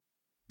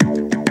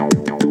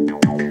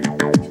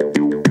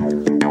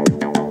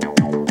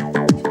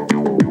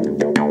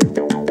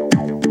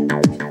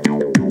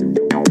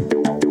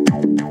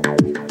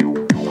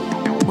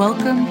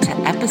Welcome to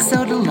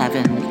episode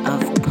 11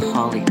 of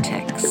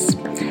Politics.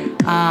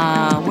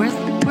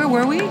 Where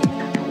were we?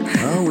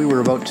 Well, we were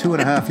about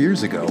 2.5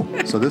 years ago,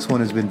 so this one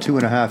has been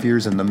 2.5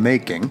 years in the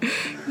making.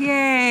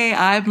 Yay,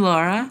 I'm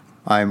Laura.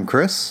 I'm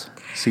Chris,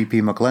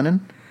 C.P. McClennan.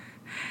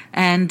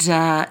 And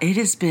it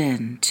has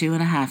been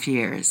 2.5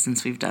 years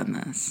since we've done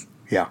this.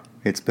 Yeah,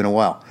 it's been a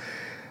while.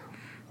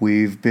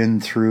 We've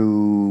been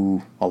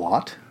through a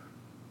lot.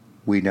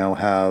 We now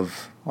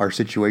have, our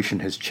situation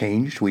has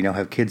changed. We now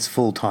have kids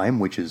full-time,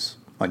 which is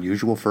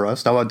unusual for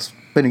us. Now, it's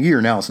been a year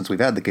now since we've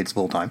had the kids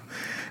full-time,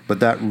 but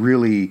that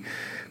really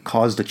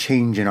caused a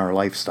change in our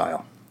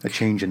lifestyle, a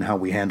change in how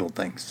we handled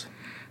things.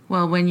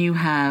 Well, when you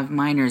have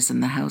minors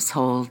in the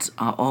household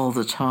all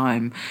the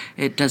time,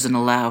 it doesn't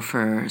allow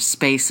for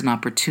space and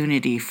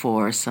opportunity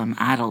for some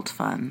adult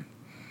fun.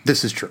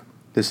 This is true.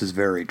 This is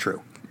very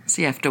true.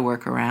 So you have to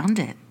work around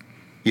it.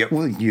 Yeah,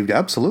 well, you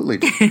absolutely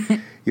do.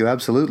 You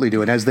absolutely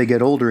do. And as they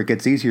get older, it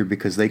gets easier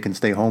because they can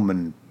stay home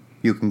and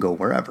you can go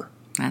wherever.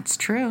 That's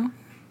true.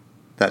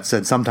 That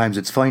said, sometimes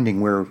it's finding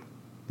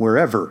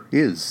wherever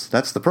is.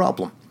 That's the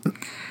problem.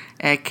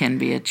 It can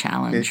be a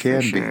challenge,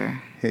 for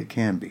sure. It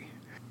can be.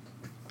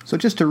 So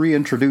just to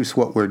reintroduce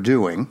what we're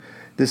doing,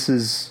 this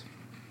is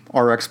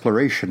our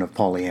exploration of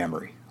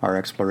polyamory, our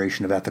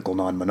exploration of ethical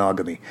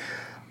non-monogamy.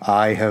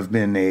 I have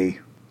been a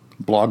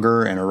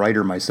blogger and a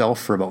writer myself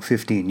for about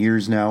 15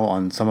 years now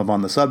on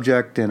the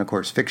subject, and of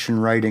course fiction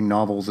writing,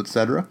 novels,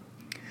 etc.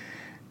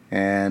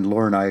 And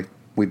Laura and I,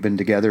 we've been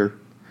together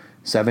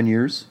 7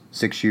 years,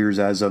 6 years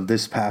as of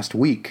this past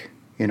week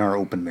in our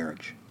open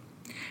marriage.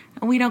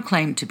 We don't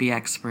claim to be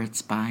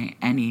experts by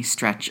any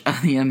stretch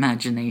of the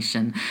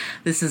imagination.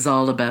 This is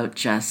all about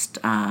just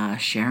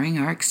sharing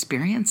our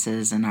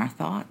experiences and our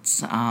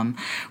thoughts.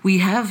 We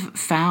have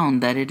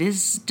found that it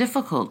is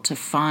difficult to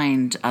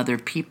find other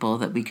people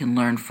that we can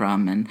learn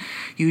from. And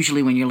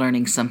usually when you're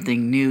learning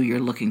something new, you're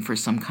looking for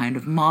some kind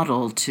of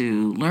model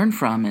to learn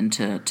from and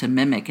to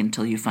mimic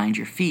until you find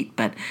your feet.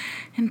 But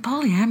in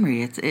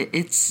polyamory,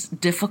 it's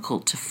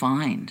difficult to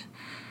find.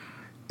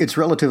 It's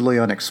relatively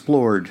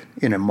unexplored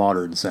in a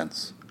modern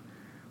sense,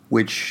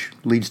 which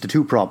leads to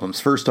two problems.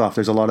 First off,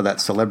 there's a lot of that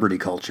celebrity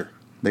culture.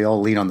 They all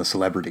lean on the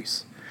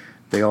celebrities.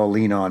 They all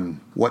lean on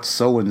what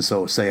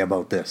so-and-so say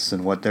about this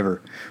and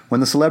whatever, when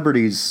the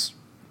celebrities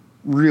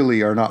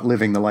really are not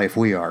living the life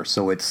we are,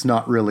 so it's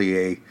not really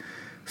a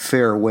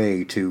fair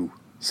way to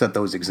set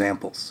those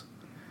examples.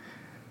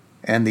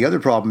 And the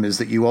other problem is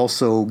that you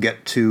also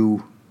get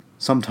to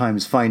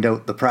sometimes find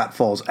out the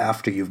pratfalls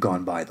after you've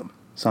gone by them.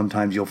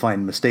 Sometimes you'll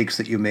find mistakes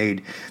that you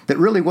made that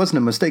really wasn't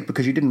a mistake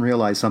because you didn't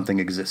realize something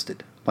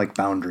existed, like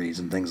boundaries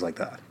and things like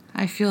that.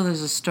 I feel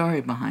there's a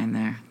story behind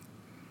there.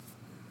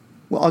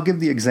 Well, I'll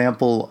give the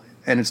example,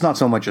 and it's not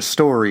so much a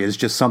story as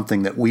just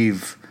something that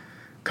we've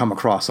come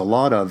across a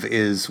lot of,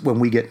 is when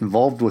we get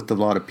involved with a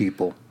lot of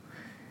people,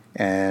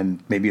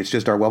 and maybe it's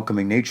just our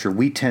welcoming nature,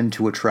 we tend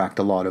to attract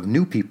a lot of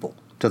new people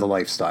to the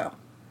lifestyle.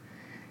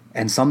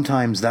 And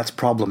sometimes that's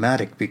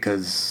problematic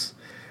because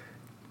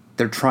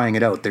they're trying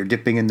it out. They're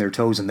dipping in their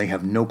toes and they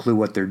have no clue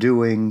what they're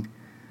doing.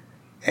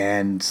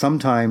 And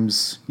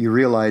sometimes you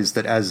realize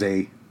that as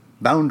a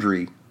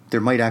boundary, there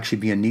might actually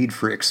be a need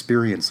for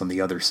experience on the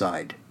other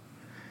side.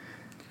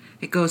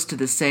 It goes to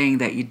the saying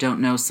that you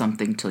don't know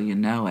something till you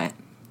know it.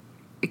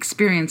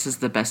 Experience is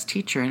the best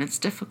teacher, and it's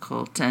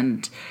difficult.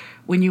 And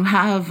when you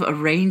have a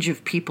range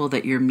of people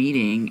that you're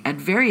meeting at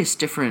various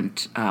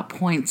different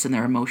points in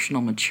their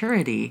emotional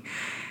maturity,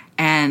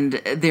 and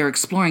they're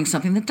exploring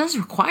something that does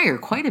require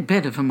quite a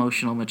bit of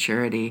emotional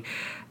maturity,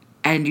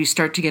 and you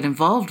start to get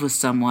involved with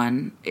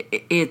someone,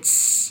 it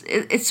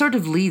sort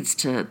of leads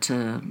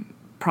to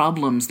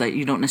problems that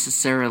you don't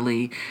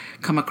necessarily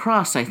come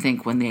across, I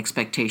think, when the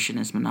expectation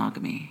is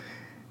monogamy.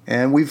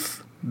 And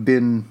we've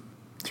been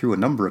through a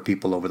number of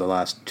people over the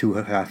last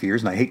 2.5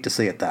 years, and I hate to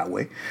say it that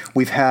way.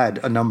 We've had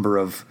a number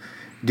of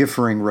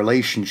differing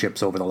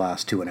relationships over the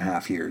last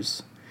 2.5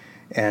 years.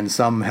 And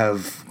some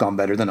have gone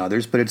better than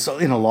others, but it's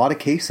in a lot of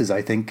cases,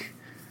 I think,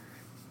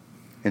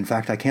 in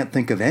fact, I can't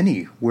think of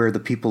any where the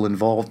people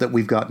involved that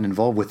we've gotten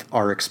involved with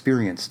are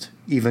experienced,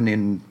 even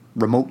in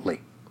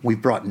remotely.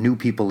 We've brought new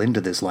people into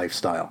this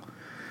lifestyle.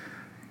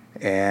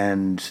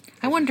 And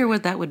I wonder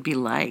what that would be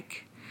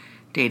like,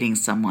 dating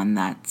someone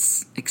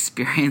that's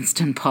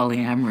experienced in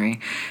polyamory,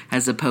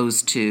 as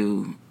opposed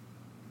to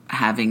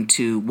having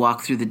to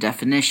walk through the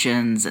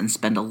definitions and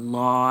spend a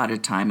lot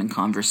of time in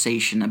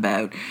conversation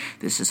about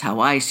this is how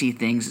I see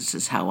things, this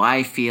is how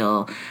I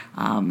feel,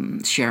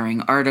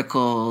 sharing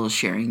articles,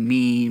 sharing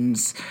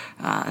memes,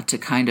 to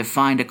kind of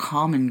find a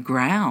common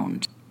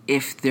ground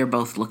if they're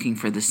both looking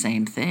for the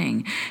same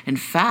thing. In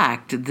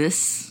fact,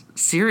 this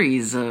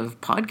series of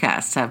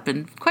podcasts have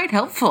been quite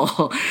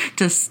helpful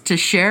to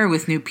share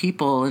with new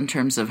people in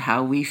terms of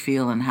how we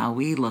feel and how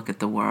we look at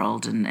the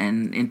world and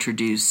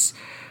introduce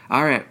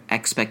our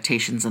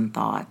expectations and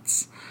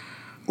thoughts.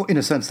 Well, in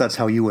a sense, that's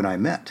how you and I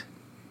met.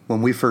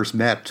 When we first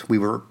met, we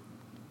were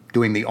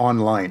doing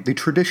the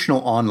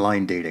traditional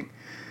online dating,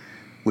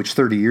 which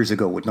 30 years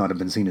ago would not have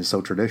been seen as so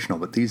traditional,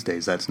 but these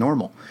days that's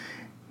normal.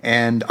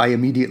 And I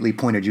immediately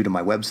pointed you to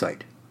my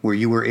website, where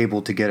you were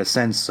able to get a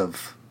sense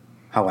of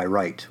how I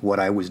write, what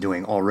I was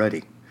doing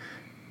already.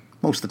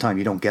 Most of the time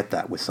you don't get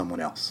that with someone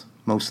else.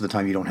 Most of the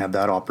time you don't have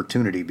that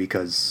opportunity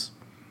because,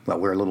 well,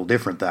 we're a little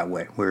different that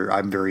way.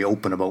 I'm very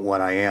open about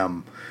what I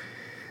am,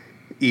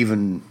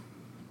 even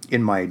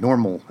in my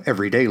normal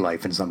everyday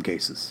life in some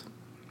cases.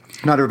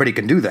 Not everybody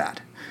can do that,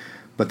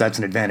 but that's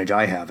an advantage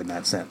I have in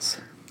that sense.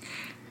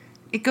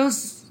 It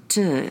goes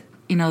to,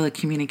 the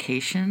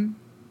communication,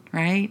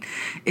 right?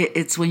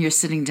 It's when you're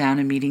sitting down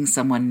and meeting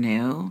someone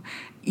new,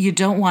 you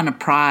don't want to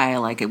pry,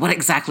 like, what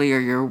exactly are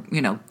your,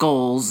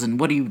 goals and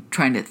what are you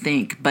trying to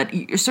think? But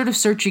you're sort of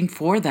searching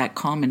for that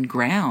common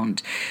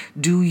ground.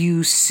 Do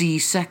you see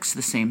sex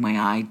the same way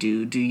I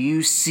do? Do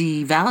you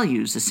see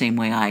values the same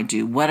way I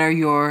do? What are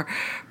your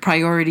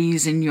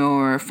priorities in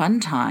your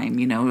fun time?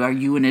 Are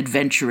you an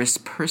adventurous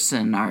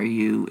person? Are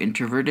you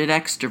introverted,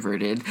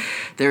 extroverted?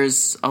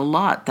 There's a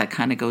lot that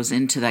kind of goes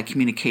into that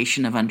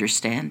communication of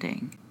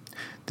understanding.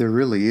 There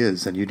really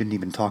is, and you didn't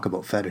even talk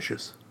about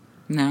fetishes.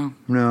 No.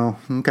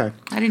 Okay.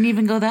 I didn't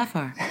even go that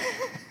far.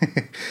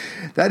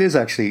 That is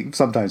actually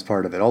sometimes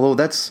part of it, although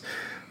that's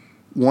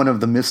one of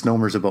the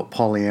misnomers about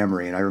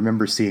polyamory, and I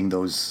remember seeing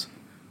those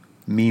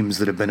memes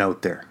that have been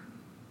out there.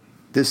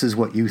 This is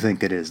what you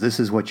think it is. This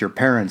is what your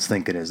parents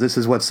think it is. This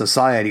is what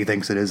society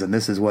thinks it is, and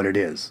this is what it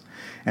is.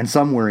 And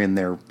somewhere in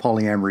there,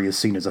 polyamory is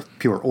seen as a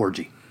pure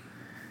orgy.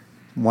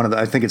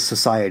 I think it's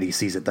society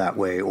sees it that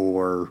way,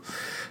 or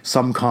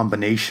some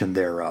combination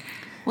thereof.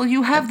 Well,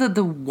 you have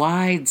the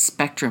wide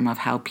spectrum of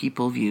how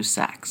people view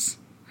sex.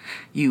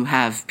 You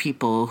have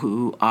people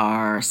who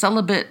are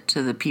celibate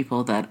to the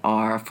people that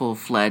are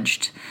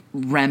full-fledged,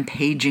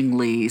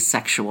 rampagingly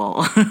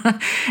sexual,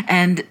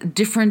 and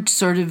different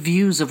sort of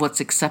views of what's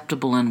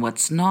acceptable and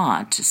what's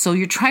not. So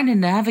you're trying to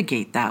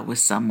navigate that with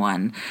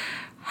someone.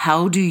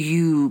 How do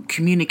you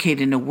communicate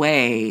in a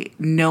way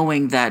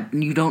knowing that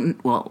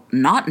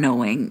not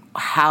knowing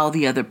how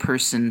the other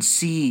person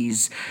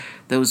sees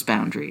those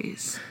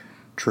boundaries?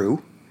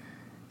 True.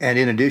 And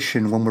in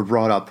addition, when we're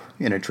brought up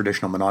in a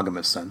traditional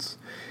monogamous sense,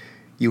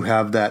 you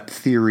have that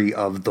theory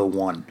of the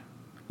one.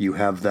 You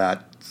have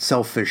that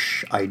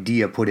selfish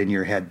idea put in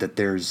your head that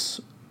there's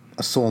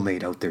a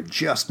soulmate out there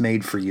just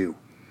made for you.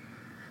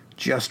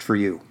 Just for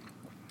you.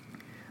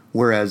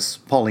 Whereas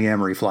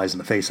polyamory flies in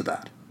the face of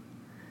that.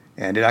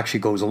 And it actually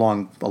goes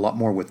along a lot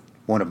more with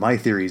one of my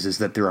theories, is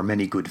that there are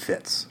many good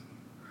fits.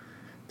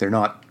 There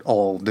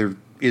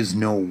is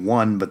no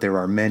one, but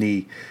there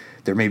may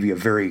be a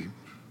very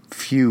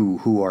few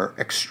who are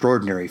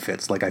extraordinary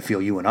fits, like I feel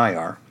you and I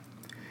are.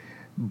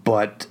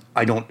 But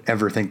I don't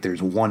ever think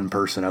there's one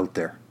person out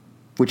there.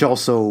 Which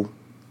also,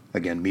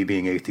 again, me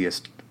being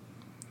atheist,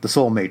 the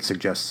soulmate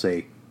suggests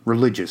a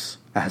religious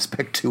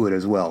aspect to it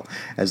as well,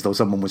 as though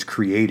someone was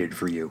created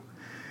for you.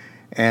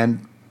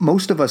 And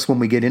most of us, when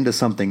we get into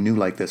something new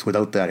like this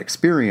without that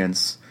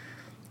experience,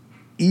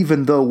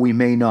 even though we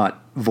may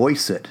not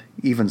voice it,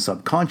 even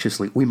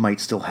subconsciously, we might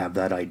still have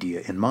that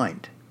idea in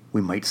mind.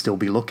 We might still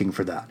be looking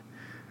for that,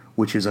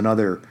 which is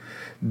another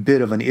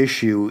bit of an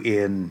issue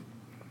in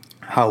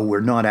how we're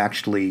not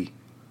actually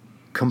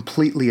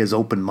completely as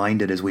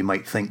open-minded as we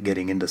might think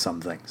getting into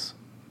some things.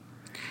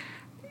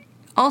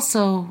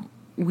 Also,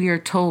 we are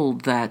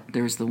told that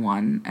there's the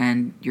one,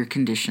 and you're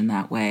conditioned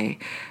that way.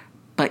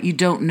 But you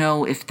don't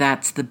know if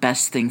that's the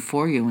best thing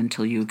for you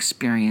until you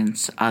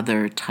experience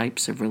other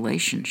types of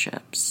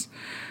relationships.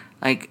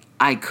 Like,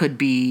 I could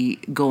be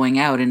going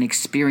out and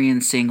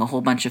experiencing a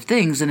whole bunch of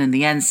things and in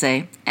the end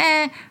say,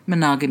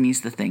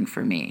 monogamy's the thing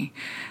for me.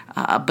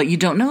 But you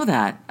don't know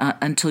that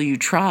until you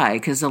try,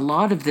 because a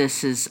lot of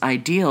this is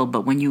ideal,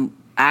 but when you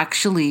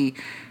actually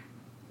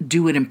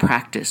do it in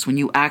practice, when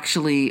you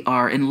actually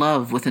are in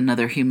love with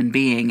another human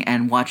being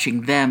and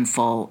watching them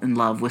fall in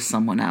love with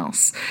someone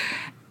else,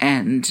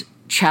 and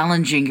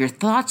challenging your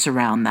thoughts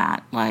around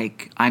that,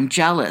 like, I'm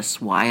jealous.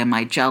 Why am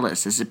I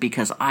jealous? Is it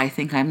because I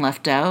think I'm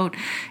left out?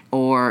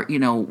 Or,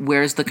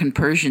 where's the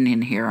compersion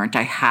in here? Aren't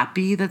I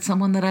happy that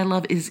someone that I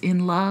love is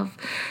in love?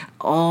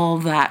 All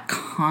that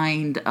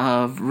kind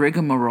of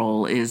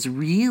rigmarole is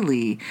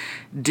really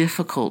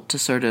difficult to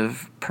sort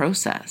of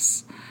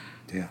process.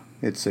 Yeah,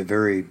 it's a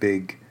very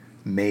big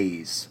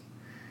maze.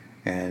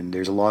 And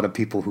there's a lot of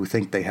people who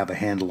think they have a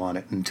handle on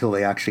it until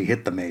they actually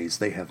hit the maze.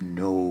 They have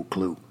no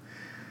clue.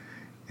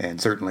 And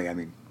certainly,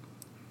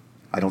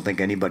 I don't think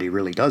anybody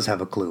really does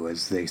have a clue.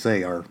 As they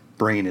say, our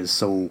brain is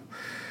so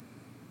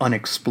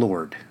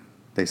unexplored.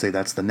 They say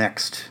that's the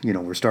next,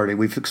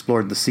 we've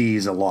explored the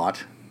seas a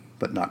lot,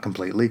 but not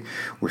completely.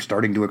 We're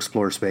starting to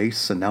explore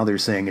space, and now they're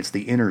saying it's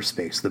the inner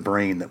space, the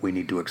brain, that we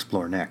need to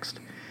explore next.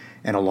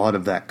 And a lot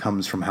of that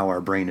comes from how our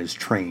brain is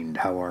trained,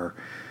 how our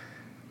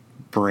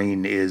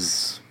brain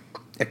is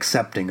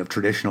accepting of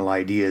traditional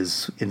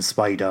ideas in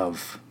spite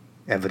of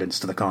evidence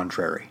to the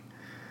contrary.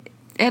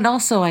 And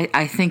also,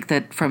 I think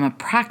that from a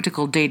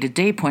practical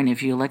day-to-day point of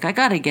view, like, I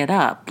got to get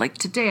up. Like,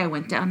 today I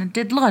went down and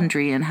did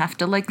laundry and have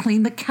to, like,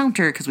 clean the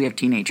counter because we have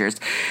teenagers.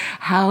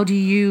 How do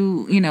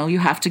you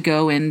have to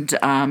go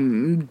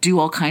and do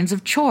all kinds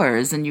of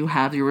chores, and you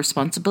have your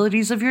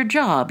responsibilities of your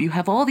job. You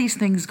have all these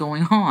things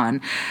going on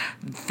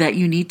that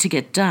you need to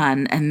get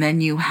done, and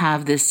then you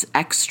have this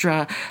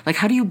extra, like,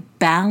 how do you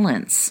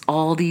balance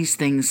all these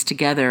things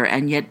together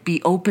and yet be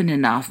open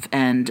enough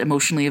and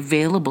emotionally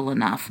available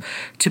enough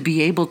to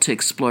be able to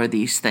explore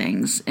these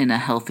things in a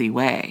healthy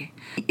way?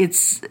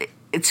 It's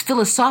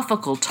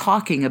philosophical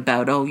talking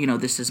about,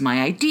 this is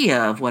my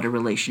idea of what a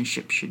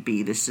relationship should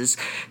be. This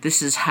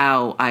is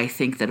how I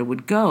think that it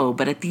would go.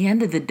 But at the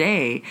end of the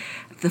day,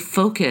 the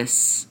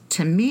focus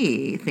to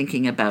me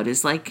thinking about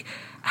is like,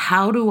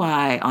 how do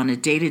I, on a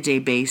day-to-day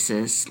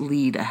basis,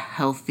 lead a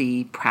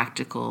healthy,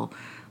 practical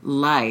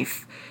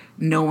life,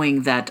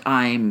 knowing that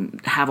I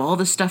have all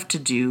the stuff to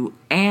do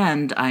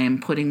and I am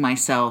putting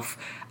myself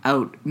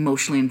out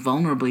emotionally and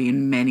vulnerably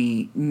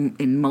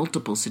in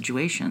multiple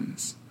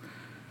situations.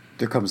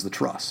 There comes the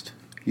trust.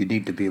 You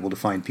need to be able to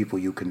find people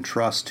you can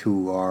trust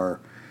who are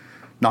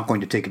not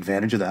going to take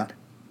advantage of that.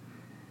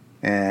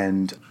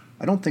 And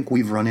I don't think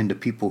we've run into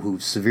people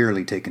who've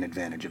severely taken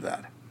advantage of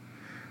that.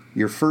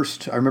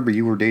 I remember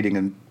you were dating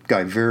a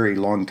guy very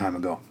long time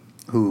ago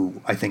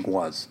who I think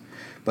was.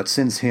 But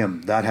since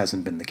him, that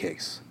hasn't been the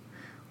case.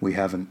 We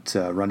haven't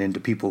run into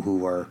people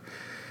who are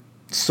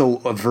so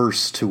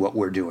averse to what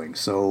we're doing,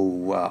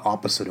 so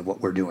opposite of what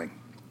we're doing.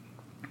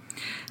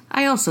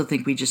 I also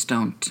think we just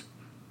don't.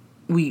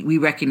 We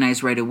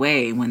recognize right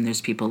away when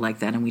there's people like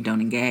that and we don't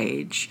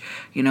engage.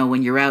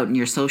 When you're out and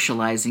you're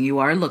socializing, you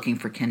are looking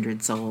for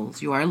kindred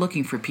souls. You are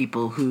looking for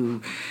people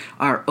who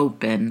are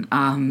open.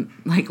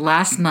 Like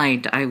last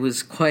night, I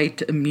was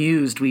quite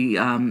amused. We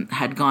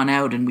had gone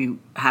out and we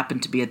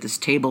happened to be at this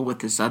table with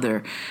this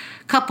other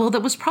couple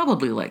that was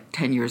probably like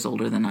 10 years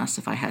older than us,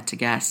 if I had to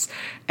guess.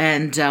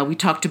 And we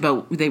talked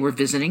about, they were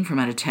visiting from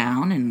out of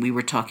town, and we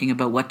were talking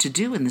about what to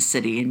do in the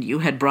city. And you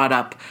had brought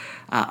up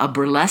a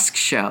burlesque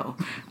show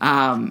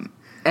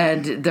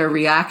and their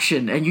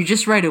reaction. And you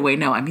just right away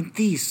know, I mean,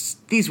 these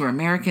were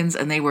Americans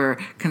and they were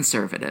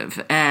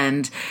conservative.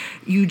 And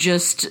you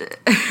just,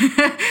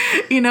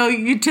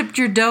 you tipped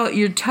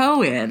your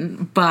toe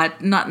in,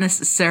 but not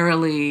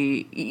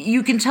necessarily,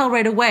 you can tell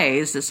right away,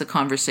 is this a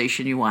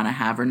conversation you want to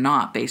have or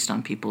not based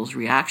on people's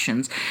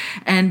reactions?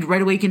 And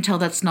right away you can tell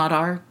that's not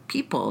our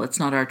people, it's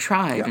not our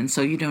tribe. Yeah. And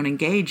so you don't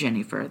engage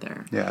any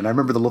further. Yeah, and I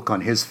remember the look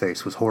on his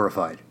face was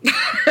horrified.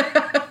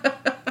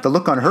 The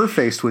look on her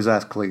face was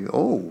actually,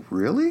 oh,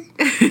 really?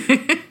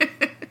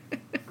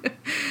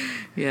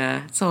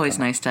 Yeah, it's always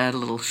nice to add a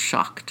little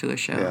shock to a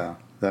show. Yeah,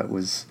 that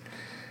was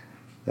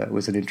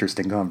an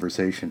interesting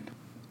conversation.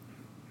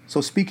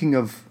 So speaking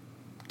of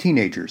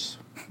teenagers,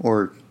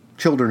 or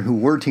children who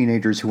were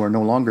teenagers who are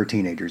no longer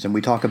teenagers, and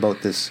we talk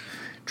about this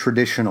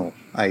traditional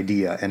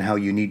idea and how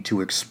you need to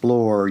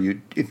explore.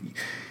 You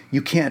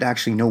can't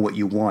actually know what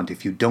you want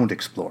if you don't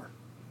explore,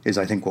 is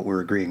I think what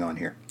we're agreeing on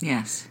here.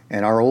 Yes.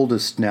 And our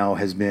oldest now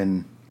has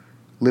been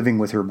living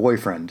with her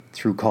boyfriend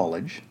through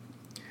college,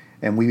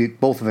 and we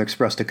both have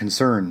expressed a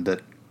concern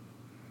that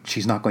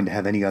she's not going to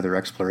have any other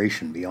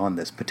exploration beyond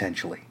this,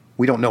 potentially.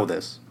 We don't know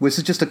this. This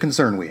is just a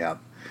concern we have.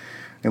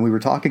 And we were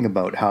talking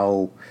about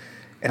how,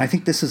 and I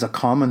think this is a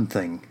common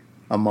thing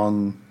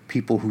among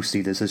people who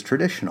see this as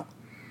traditional.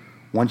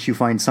 Once you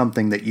find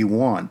something that you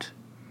want,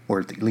 or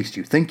at least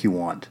you think you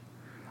want,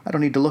 I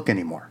don't need to look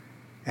anymore.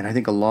 And I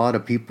think a lot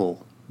of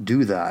people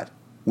do that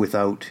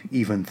without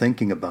even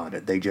thinking about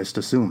it. They just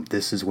assume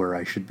this is where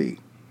I should be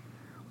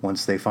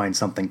once they find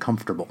something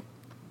comfortable.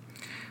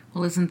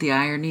 Well, isn't the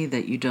irony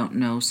that you don't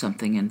know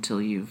something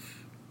until you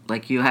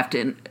have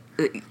to,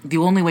 the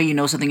only way you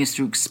know something is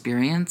through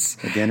experience?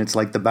 Again, it's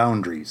like the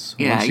boundaries.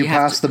 Yeah, once you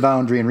pass the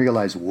boundary and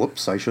realize,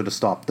 whoops, I should have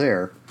stopped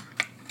there.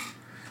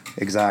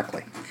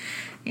 Exactly.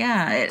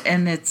 Yeah,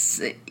 and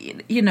it's,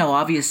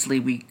 obviously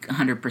we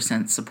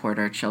 100% support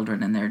our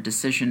children and their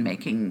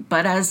decision-making.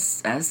 But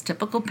as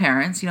typical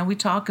parents, we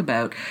talk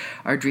about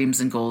our dreams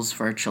and goals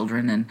for our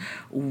children and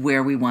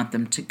where we want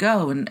them to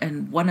go.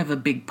 And one of a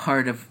big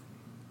part of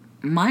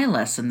my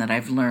lesson that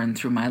I've learned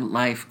through my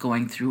life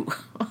going through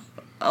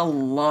a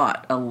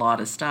lot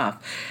of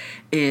stuff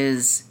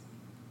is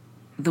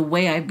the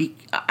way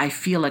I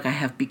feel like I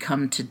have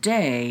become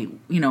today,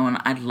 and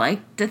I'd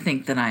like to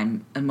think that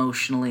I'm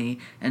emotionally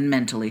and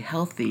mentally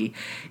healthy,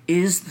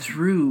 is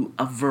through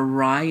a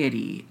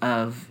variety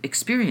of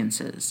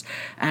experiences.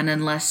 And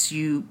unless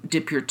you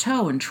dip your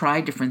toe and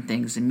try different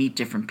things and meet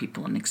different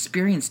people and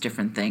experience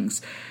different things,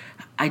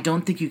 I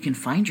don't think you can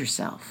find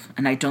yourself.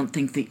 And I don't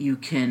think that you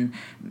can,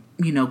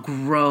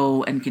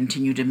 grow and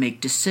continue to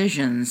make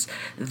decisions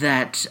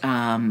that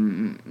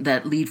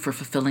that lead for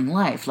fulfilling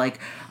life. Like,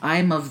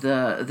 I'm of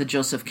the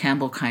Joseph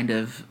Campbell kind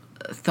of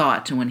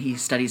thought when he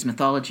studies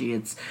mythology.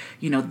 It's,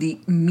 the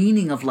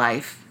meaning of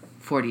life,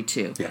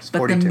 42. Yes, 42.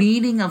 But the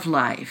meaning of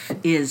life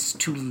is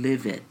to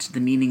live it. The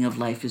meaning of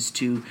life is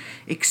to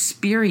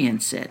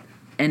experience it.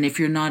 And if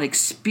you're not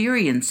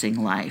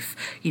experiencing life,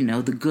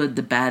 the good,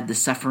 the bad, the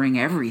suffering,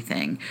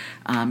 everything,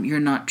 you're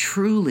not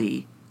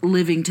truly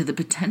living to the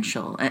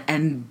potential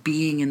and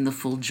being in the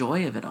full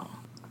joy of it all.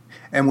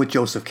 And with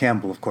Joseph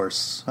Campbell, of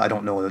course, I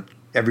don't know that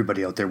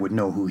everybody out there would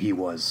know who he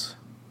was.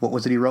 What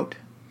was it he wrote?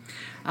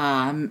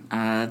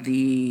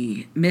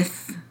 The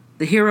myth,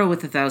 the hero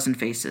with 1,000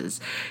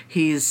 faces.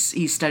 He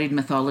studied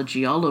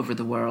mythology all over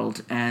the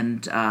world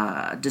and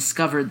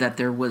discovered that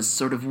there was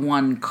sort of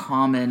one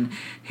common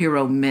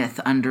hero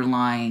myth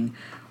underlying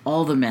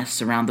all the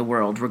myths around the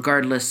world,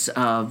 regardless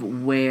of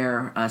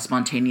where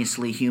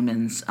spontaneously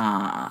humans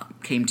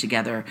came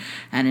together.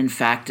 And in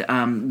fact,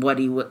 what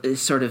he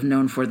is sort of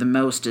known for the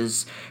most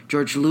is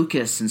George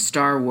Lucas and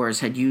Star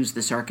Wars had used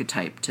this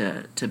archetype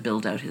to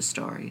build out his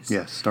stories.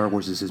 Yes, Star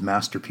Wars is his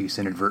masterpiece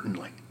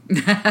inadvertently.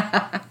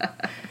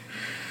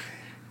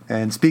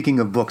 And speaking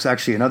of books,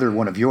 actually another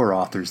one of your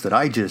authors that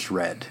I just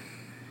read.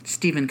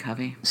 Stephen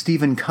Covey.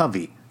 Stephen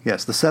Covey,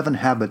 yes, The 7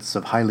 Habits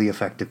of Highly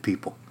Effective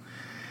People.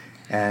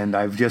 And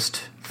I've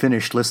just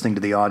finished listening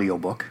to the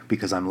audiobook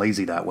because I'm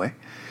lazy that way.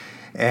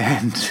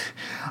 And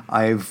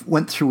I've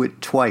went through it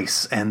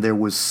twice, and there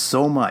was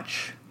so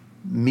much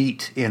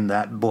meat in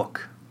that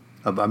book.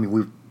 We're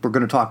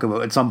going to talk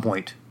about at some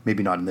point,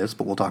 maybe not in this,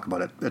 but we'll talk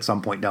about it at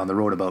some point down the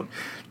road about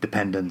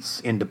dependence,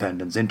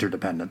 independence,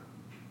 interdependent.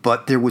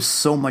 But there was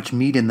so much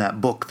meat in that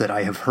book that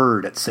I have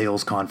heard at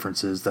sales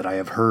conferences, that I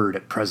have heard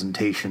at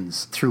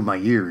presentations through my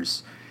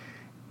years.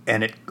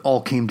 And it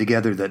all came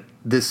together that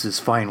this is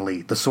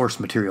finally the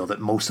source material that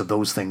most of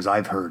those things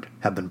I've heard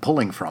have been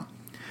pulling from.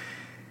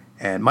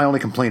 And my only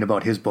complaint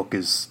about his book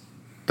is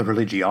the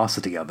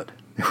religiosity of it.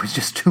 It was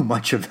just too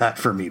much of that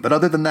for me. But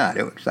other than that,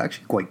 it was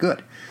actually quite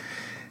good.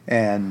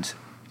 And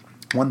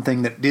one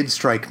thing that did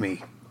strike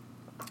me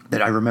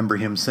that I remember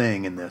him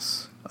saying in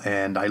this,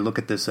 and I look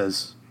at this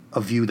as a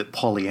view that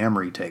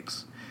polyamory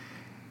takes,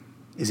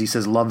 is he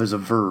says love is a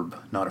verb,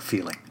 not a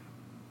feeling.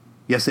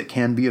 Yes, it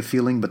can be a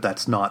feeling, but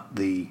that's not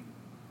the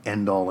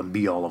end-all and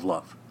be-all of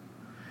love.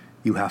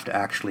 You have to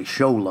actually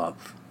show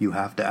love. You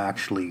have to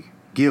actually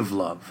give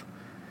love.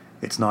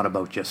 It's not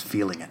about just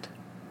feeling it.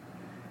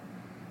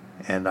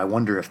 And I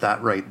wonder if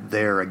that right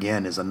there,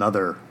 again, is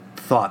another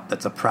thought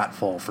that's a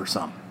pratfall for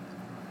some.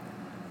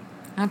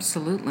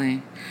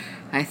 Absolutely.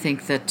 I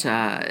think that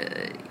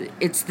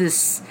it's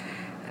this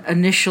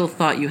initial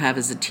thought you have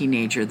as a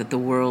teenager that the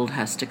world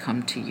has to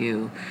come to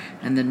you,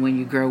 and then when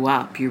you grow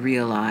up you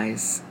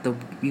realize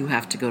you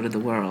have to go to the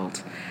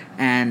world,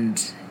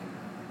 and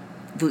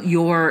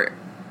your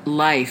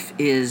life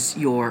is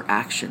your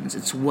actions.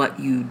 It's what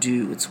you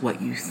do, it's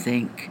what you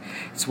think,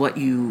 it's what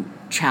you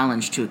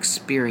challenge to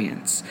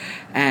experience.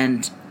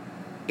 And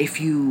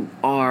if you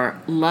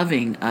are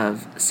loving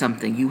of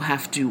something, you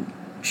have to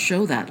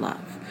show that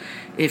love.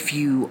 If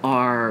you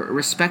are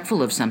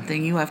respectful of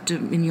something, you have to,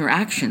 in your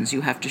actions,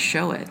 you have to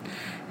show it.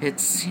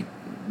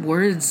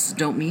 Words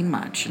don't mean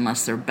much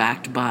unless they're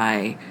backed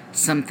by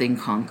something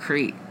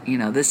concrete.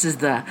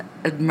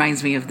 It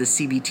reminds me of the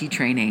CBT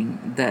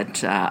training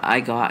that I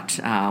got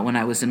when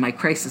I was in my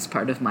crisis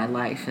part of my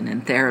life and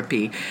in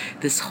therapy,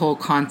 this whole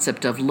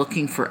concept of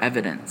looking for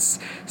evidence.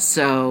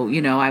 So,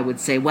 I would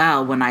say,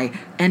 well, when I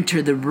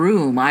enter the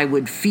room, I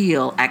would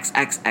feel X,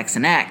 X, X,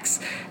 and X.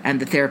 And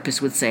the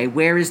therapist would say,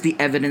 where is the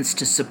evidence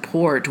to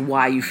support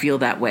why you feel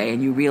that way?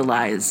 And you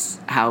realize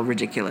how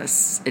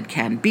ridiculous it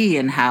can be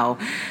and how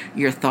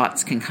your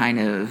thoughts can kind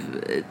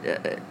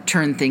of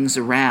turn things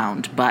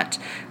around. But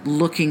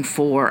looking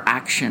for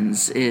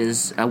actions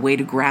is a way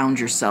to ground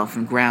yourself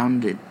and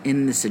ground it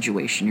in the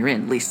situation you're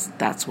in. At least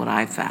that's what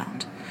I've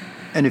found.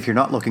 And if you're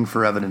not looking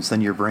for evidence,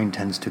 then your brain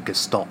tends to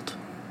gestalt.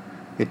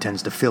 It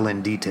tends to fill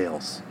in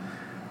details,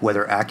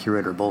 whether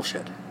accurate or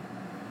bullshit.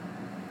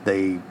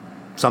 They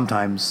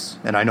sometimes,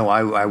 and I know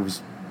I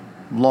was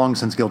long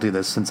since guilty of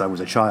this since I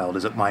was a child,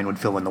 is that mine would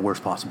fill in the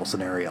worst possible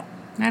scenario.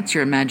 That's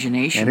your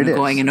imagination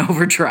going in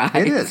overdrive.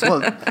 It is.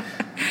 Well,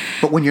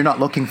 but when you're not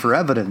looking for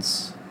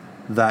evidence,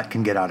 that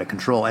can get out of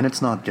control. And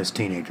it's not just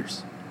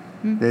teenagers.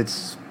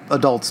 It's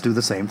adults do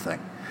the same thing.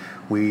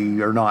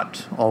 We are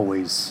not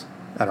always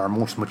at our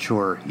most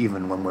mature,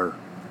 even when we're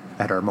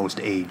at our most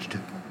aged.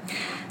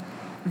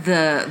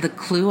 The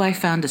clue I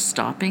found to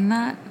stopping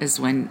that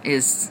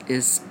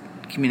is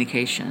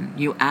communication.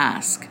 You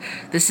ask,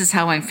 this is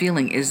how I'm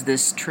feeling, is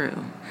this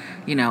true?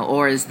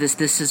 Or is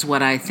this is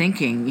what I'm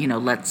thinking,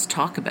 let's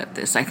talk about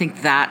this. I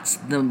think that's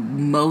the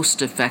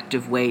most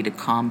effective way to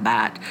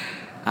combat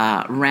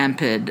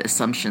rampant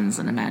assumptions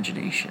and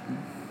imagination.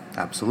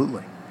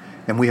 Absolutely.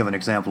 And we have an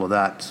example of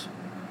that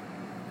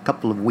a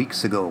couple of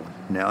weeks ago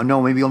now.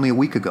 No, maybe only a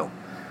week ago,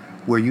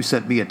 where you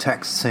sent me a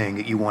text saying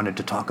that you wanted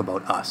to talk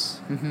about us.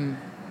 Mm-hmm.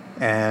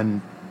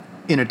 And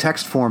in a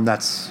text form,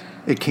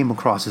 it came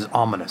across as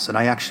ominous. And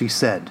I actually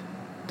said,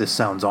 this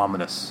sounds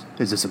ominous.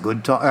 Is this a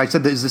good talk? I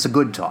said, is this a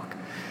good talk?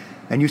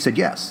 And you said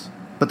yes.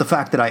 But the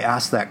fact that I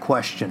asked that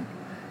question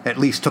at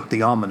least took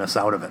the ominous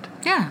out of it.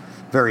 Yeah.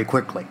 Very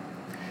quickly.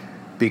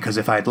 Because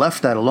if I had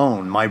left that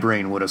alone, my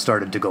brain would have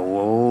started to go,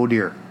 oh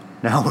dear,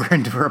 now we're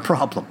into a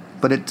problem.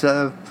 But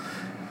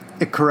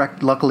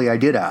correct. Luckily, I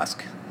did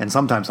ask. And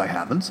sometimes I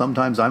haven't.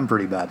 Sometimes I'm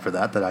pretty bad for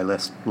that I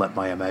let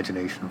my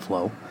imagination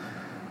flow.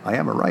 I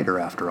am a writer,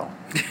 after all.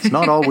 It's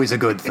not always a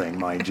good thing,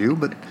 mind you,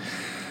 but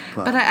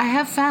I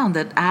have found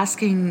that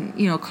asking,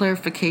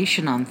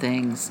 clarification on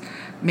things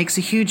makes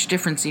a huge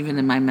difference even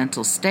in my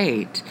mental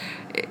state.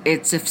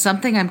 It's if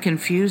something I'm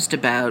confused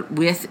about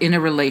in a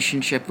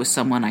relationship with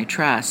someone I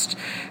trust,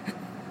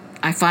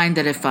 I find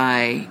that if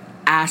I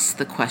ask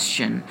the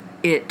question,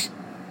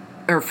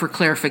 or for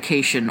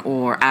clarification,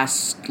 or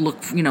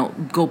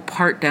go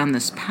part down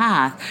this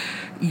path,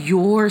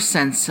 your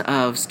sense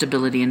of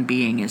stability and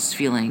being is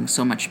feeling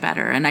so much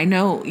better. And I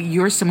know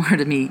you're similar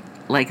to me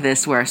like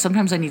this, where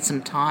sometimes I need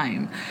some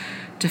time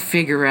to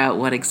figure out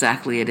what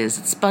exactly it is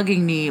that's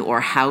bugging me or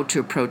how to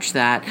approach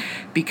that,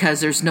 because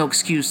there's no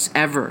excuse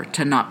ever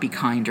to not be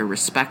kind or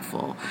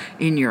respectful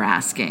in your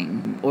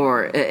asking.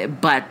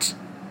 But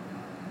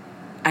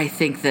I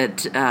think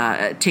that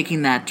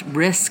taking that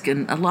risk,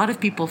 and a lot of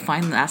people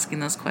find that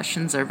asking those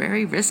questions are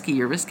very risky.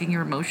 You're risking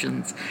your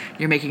emotions.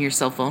 You're making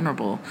yourself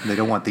vulnerable. They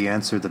don't want the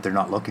answer that they're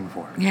not looking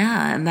for.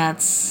 Yeah, and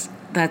that's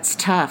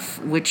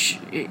tough, which,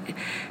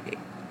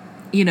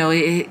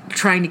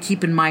 trying to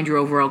keep in mind your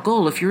overall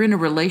goal. If you're in a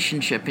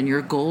relationship and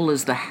your goal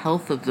is the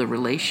health of the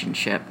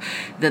relationship,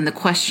 then the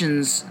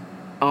questions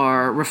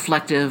are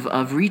reflective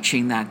of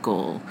reaching that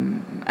goal,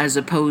 as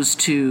opposed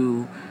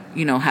to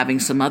having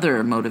some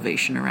other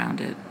motivation around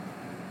it.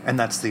 And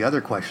that's the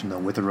other question, though.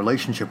 With a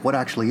relationship, what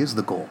actually is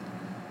the goal?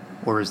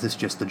 Or is this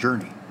just the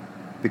journey?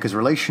 Because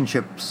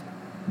relationships,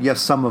 yes,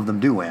 some of them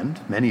do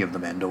end. Many of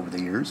them end over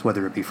the years,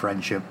 whether it be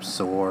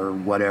friendships or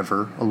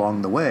whatever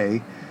along the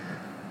way.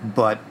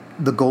 But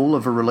the goal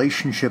of a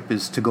relationship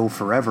is to go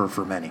forever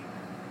for many.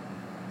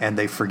 And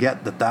they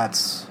forget that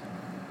that's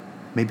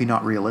maybe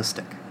not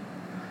realistic.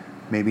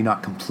 Maybe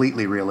not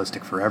completely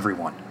realistic for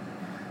everyone.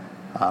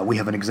 We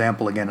have an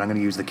example, again, I'm going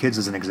to use the kids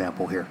as an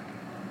example here.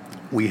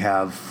 We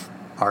have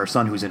our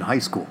son who's in high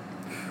school,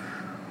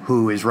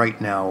 who is right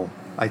now,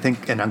 I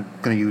think, and I'm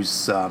going to use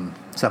 7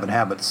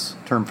 Habits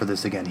term for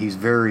this again, he's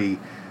very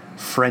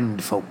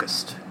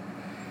friend-focused,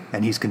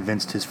 and he's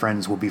convinced his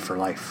friends will be for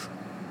life.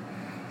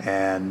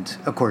 And,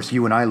 of course,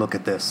 you and I look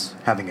at this,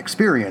 having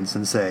experience,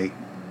 and say,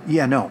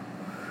 yeah, no.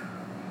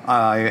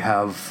 I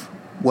have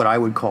what I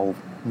would call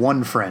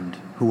one friend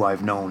who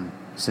I've known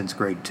since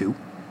grade 2.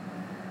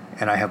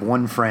 And I have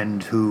one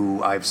friend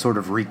who I've sort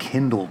of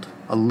rekindled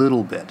a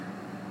little bit,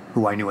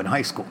 who I knew in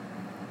high school.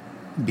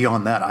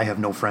 Beyond that, I have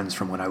no friends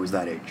from when I was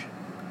that age.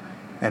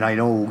 And I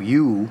know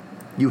you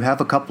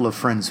have a couple of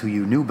friends who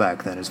you knew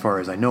back then, as far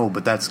as I know,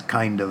 but that's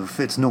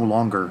it's no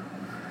longer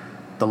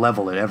the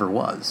level it ever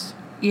was.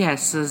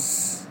 Yes,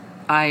 as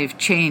I've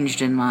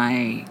changed and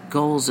my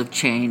goals have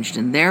changed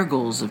and their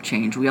goals have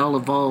changed, we all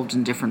evolved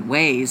in different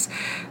ways,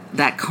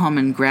 that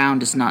common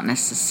ground is not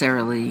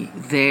necessarily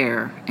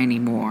there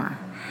anymore.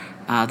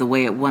 The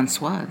way it once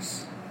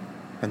was.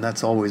 And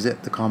that's always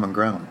it, the common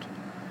ground.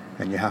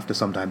 And you have to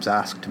sometimes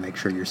ask to make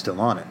sure you're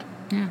still on it.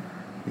 Yeah.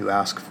 You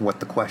ask what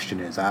the question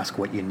is. Ask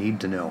what you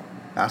need to know.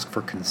 Ask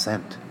for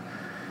consent.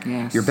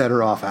 Yes. You're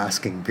better off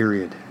asking,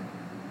 period.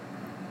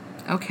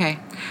 Okay.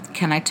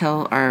 Can I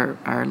tell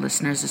our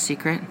listeners a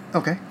secret?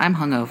 Okay. I'm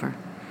hungover.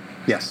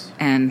 Yes.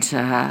 And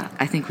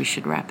I think we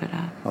should wrap it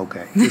up.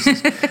 Okay.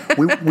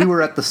 We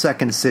were at the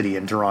Second City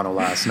in Toronto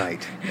last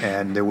night,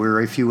 and there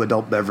were a few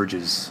adult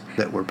beverages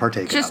that were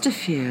partaken of. Just a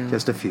few.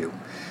 Just a few.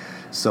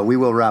 So we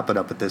will wrap it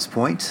up at this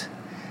point.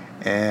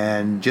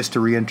 And just to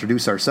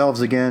reintroduce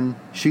ourselves again,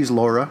 she's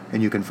Laura,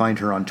 and you can find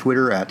her on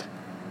Twitter at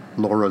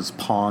Laura's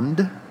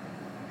Pond,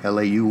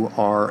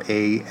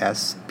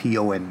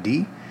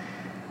 LauraSpond.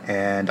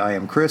 And I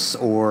am Chris,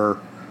 or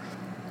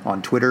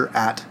on Twitter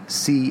at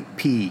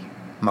C.P.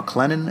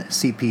 McClennan,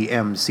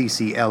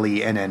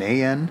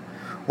 CPMCCLENNAN,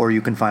 or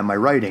you can find my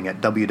writing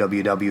at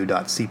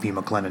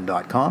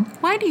www.cpmcclennan.com.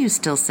 Why do you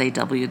still say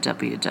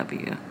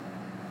www?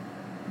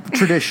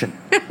 Tradition.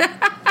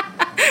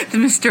 The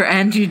Mr.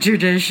 Angie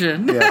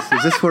tradition. Yes.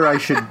 Is this where I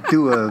should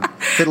do a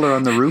Fiddler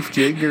on the Roof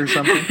jig or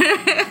something?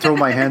 Throw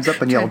my hands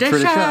up and yell,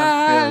 tradition.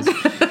 Yes.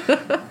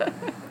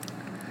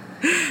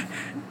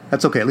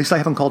 That's okay. At least I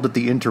haven't called it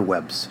the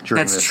interwebs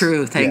during this. That's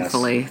true,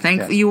 thankfully.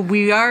 Yes. Yes.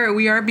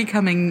 We are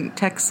becoming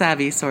tech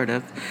savvy, sort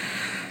of.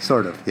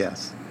 Sort of,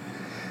 yes.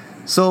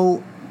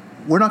 So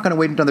we're not going to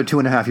wait another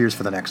 2.5 years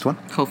for the next one.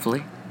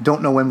 Hopefully.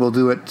 Don't know when we'll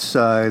do it,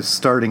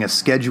 starting a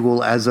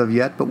schedule as of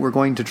yet, but we're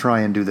going to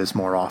try and do this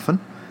more often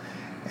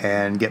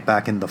and get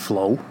back in the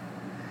flow.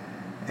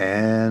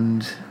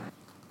 And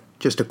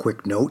just a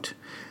quick note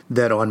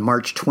that on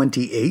March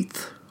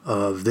 28th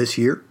of this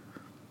year,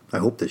 I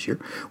hope this year,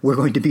 we're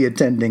going to be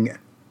attending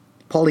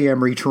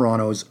Polyamory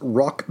Toronto's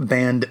Rock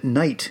Band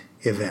Night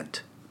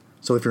event.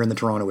 So if you're in the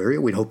Toronto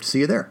area, we'd hope to see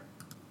you there.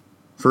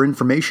 For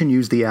information,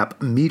 use the app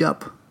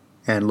Meetup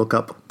and look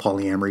up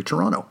Polyamory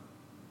Toronto.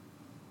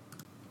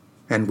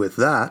 And with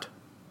that,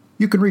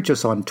 you can reach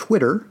us on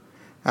Twitter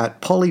at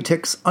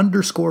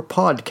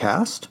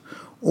politics_podcast,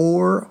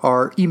 or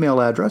our email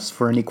address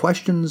for any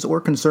questions or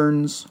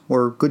concerns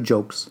or good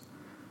jokes.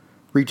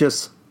 Reach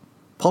us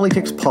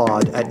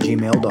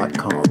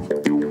politicspod@gmail.com.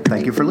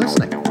 Thank you for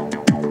listening,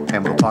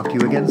 and we'll talk to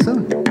you again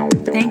soon.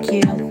 Thank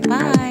you.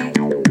 Bye.